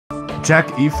Jack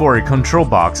E4 control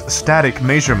box static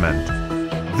measurement.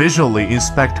 Visually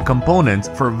inspect components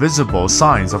for visible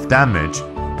signs of damage.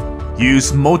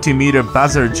 Use multimeter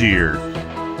buzzer gear.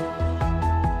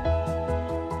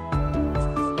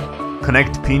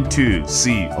 Connect pin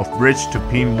 2C of bridge to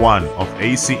pin 1 of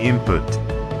AC input.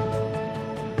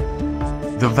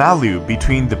 The value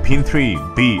between the pin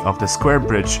 3B of the square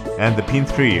bridge and the pin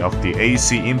 3 of the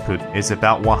AC input is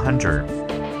about 100.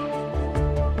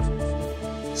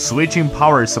 Switching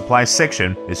power supply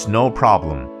section is no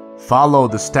problem. Follow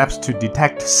the steps to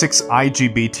detect 6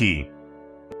 IGBT.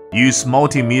 Use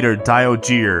multimeter dial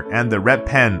gear and the red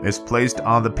pen is placed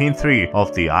on the pin 3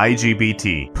 of the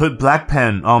IGBT. Put black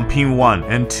pen on pin 1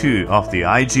 and 2 of the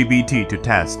IGBT to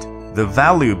test. The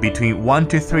value between 1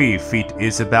 to 3 feet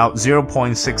is about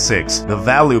 0.66. The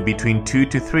value between 2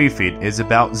 to 3 feet is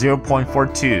about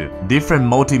 0.42. Different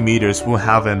multimeters will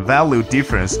have a value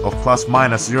difference of plus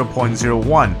minus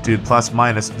 0.01 to plus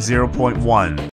minus 0.1.